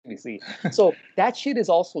see. So that shit is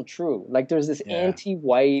also true. Like there's this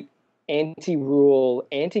anti-white, anti-rural,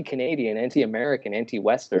 anti-Canadian, anti-American,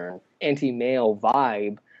 anti-Western, anti-male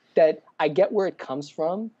vibe that I get where it comes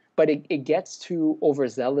from, but it gets too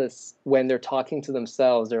overzealous when they're talking to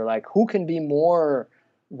themselves. They're like, who can be more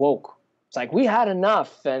woke? It's like, we had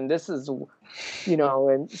enough, and this is, and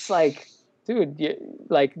it's like, dude,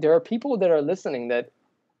 like there are people that are listening that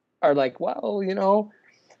are like, well,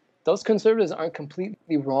 those conservatives aren't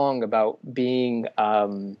completely wrong about being,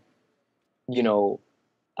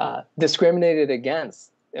 discriminated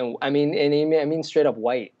against. And I mean straight up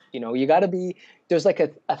white. You got to be, there's like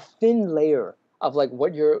a thin layer of like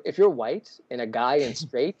if you're white and a guy and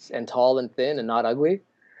straight and tall and thin and not ugly.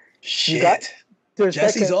 Shit.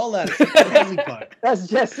 Jesse's like all that. It's the ugly part. That's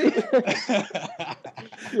Jesse.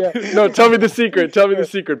 Yeah. No, tell me the secret. Tell me the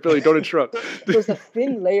secret, Billy. Don't interrupt. There's a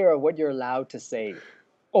thin layer of what you're allowed to say.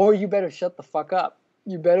 Or you better shut the fuck up.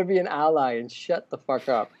 You better be an ally and shut the fuck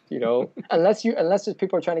up, unless there's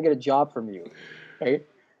people are trying to get a job from you, right?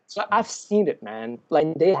 So I've seen it, man.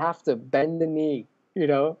 Like they have to bend the knee,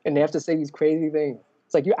 and they have to say these crazy things.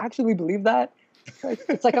 It's like, you actually believe that?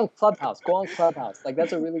 It's like on Clubhouse. Go on Clubhouse. Like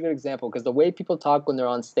that's a really good example because the way people talk when they're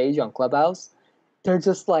on stage on Clubhouse, they're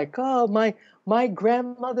just like, oh, my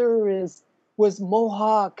grandmother was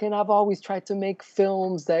Mohawk, and I've always tried to make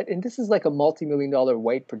films and this is like a multi-million-dollar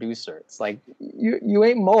white producer. It's like, you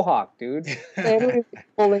ain't Mohawk, dude. Everybody's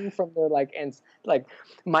pulling from their ends. Like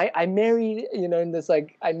I married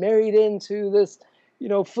into this,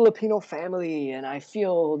 Filipino family, and I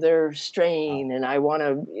feel their strain, and I want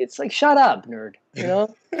to. It's like, shut up, nerd.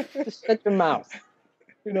 Just shut your mouth.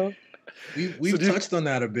 We've touched on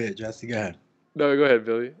that a bit, Jesse. Go ahead. No, go ahead,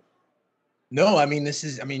 Billy. No, I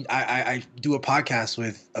do a podcast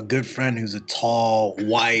with a good friend who's a tall,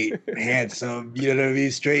 white, handsome,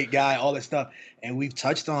 straight guy, all that stuff. And we've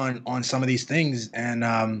touched on some of these things. And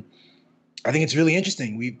I think it's really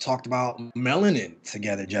interesting. We've talked about melanin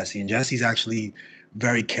together, Jesse. And Jesse's actually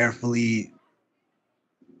very carefully,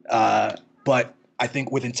 but I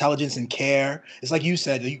think with intelligence and care, it's like you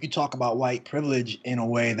said, you could talk about white privilege in a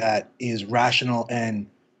way that is rational and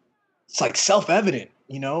it's like self-evident.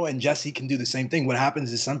 And Jesse can do the same thing. What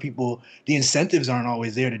happens is some people, the incentives aren't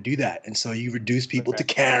always there to do that. And so you reduce people to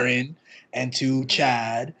Karen and to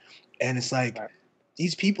Chad. And it's like,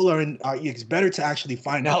 these people it's better to actually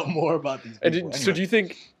find out more about these people. So do you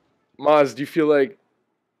think, Maz, do you feel like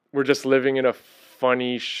we're just living in a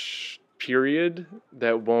funny period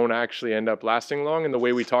that won't actually end up lasting long in the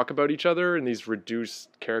way we talk about each other in these reduced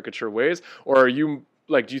caricature ways? Or are you...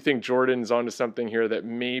 do you think Jordan's onto something here that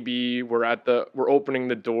maybe we're opening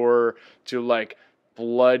the door to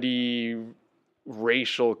bloody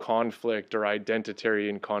racial conflict or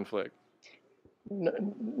identitarian conflict?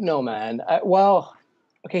 No, man.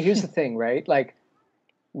 Okay, here's the thing, right?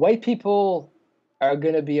 White people are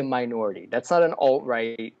going to be a minority. That's not an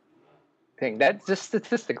alt-right thing. That's just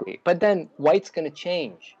statistically. But then white's going to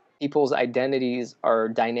change. People's identities are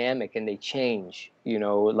dynamic and they change,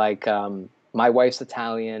 my wife's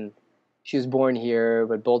Italian. She was born here,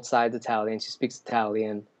 but both sides Italian. She speaks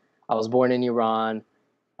Italian. I was born in Iran.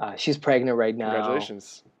 She's pregnant right now.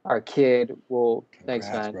 Congratulations. Our kid will... Thanks,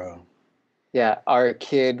 man. Bro. Yeah, our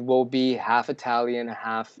kid will be half Italian,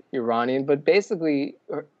 half Iranian. But basically,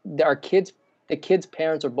 the kid's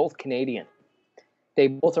parents are both Canadian. They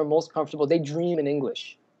both are most comfortable. They dream in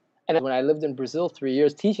English. And when I lived in Brazil 3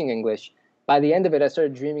 years teaching English, by the end of it, I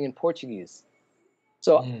started dreaming in Portuguese.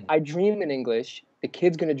 So I dream in English. The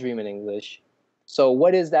kid's going to dream in English. So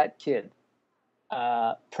what is that kid?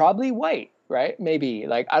 Probably white, right? Maybe.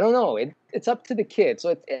 I don't know. It's up to the kid.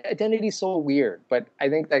 So identity is so weird. But I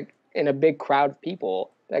think in a big crowd of people,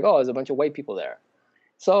 oh, there's a bunch of white people there.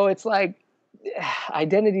 So it's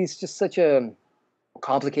identity is just such a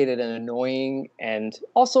complicated and annoying. And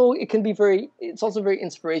also it's also very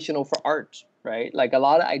inspirational for art, right? A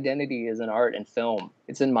lot of identity is in art and film.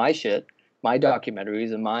 It's in my shit. My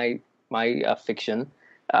documentaries and my fiction.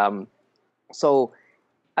 So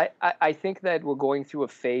I think that we're going through a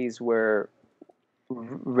phase where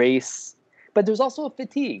race, but there's also a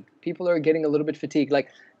fatigue. People are getting a little bit fatigued.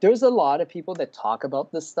 There's a lot of people that talk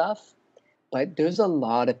about this stuff, but there's a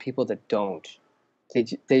lot of people that don't.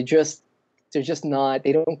 They're just not,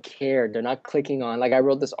 they don't care. They're not clicking on, I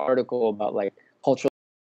wrote this article about cultural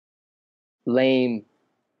lame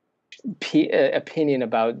opinion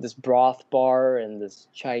about this broth bar and this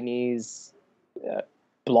Chinese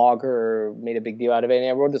blogger made a big deal out of it. And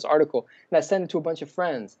I wrote this article and I sent it to a bunch of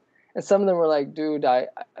friends. And some of them were like, dude, I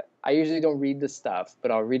usually don't read this stuff, but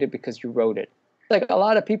I'll read it because you wrote it. like a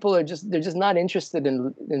lot of people are just, they're just not interested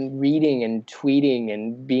in reading and tweeting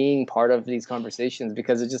and being part of these conversations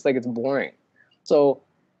because it's just like, it's boring. So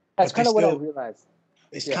that's kind of what I realized.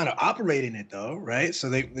 It's kind of operating it though, right? So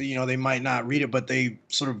they, you know, they might not read it, but they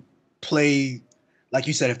sort of play, like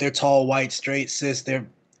you said, if they're tall, white, straight, cis, they're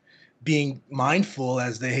being mindful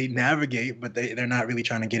as they navigate, but they're not really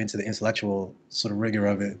trying to get into the intellectual sort of rigor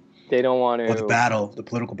of it. They don't want to. Or the battle, the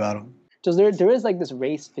political battle. So there is like this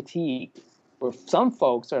race fatigue where some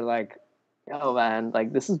folks are like, oh man,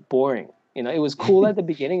 like this is boring. You know, it was cool at the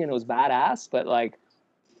beginning and it was badass, but like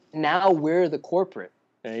now we're the corporate,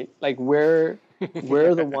 right? Like we're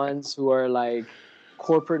the ones who are like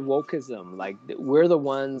corporate wokeism. Like we're the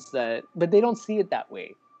ones that, but they don't see it that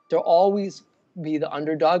way. They'll always be the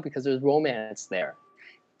underdog because there's romance there.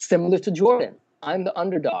 Similar to Jordan. I'm the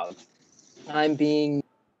underdog. I'm being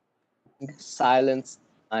silenced,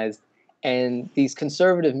 and these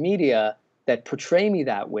conservative media that portray me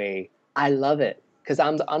that way, I love it because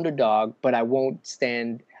I'm the underdog, but I won't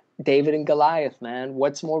stand David and Goliath, man.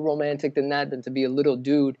 What's more romantic than that, than to be a little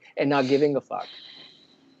dude and not giving a fuck?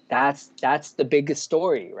 That's the biggest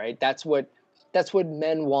story, right? That's what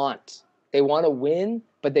men want. They want to win,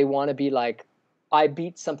 but they want to be like, I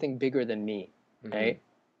beat something bigger than me, right?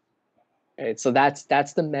 Right. So that's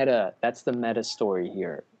the meta story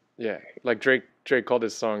here. Yeah, like Drake called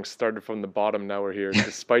his song "Started from the Bottom, Now We're Here,"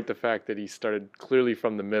 despite the fact that he started clearly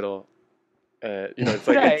from the middle. You know, it's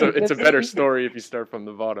like right. it's a better story if you start from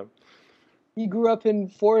the bottom. He grew up in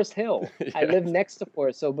Forest Hill. Yeah. I live next to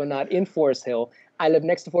Forest Hill, but not in Forest Hill. I live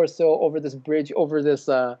next to Forest Hill over this bridge, over this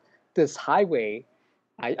this highway.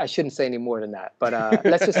 I shouldn't say any more than that, but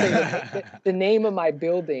let's just say the name of my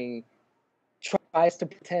building tries to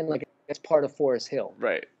pretend like it's part of Forest Hill.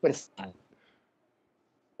 Right. But it's not.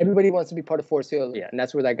 Everybody wants to be part of Forest Hill, yeah, and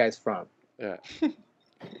that's where that guy's from. Yeah. Okay,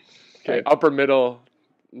 like, upper middle,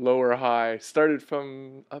 lower high. Started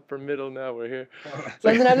from upper middle, now we're here.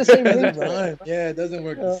 Doesn't have the same ring. Yeah, it doesn't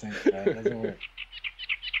work the same. It doesn't work.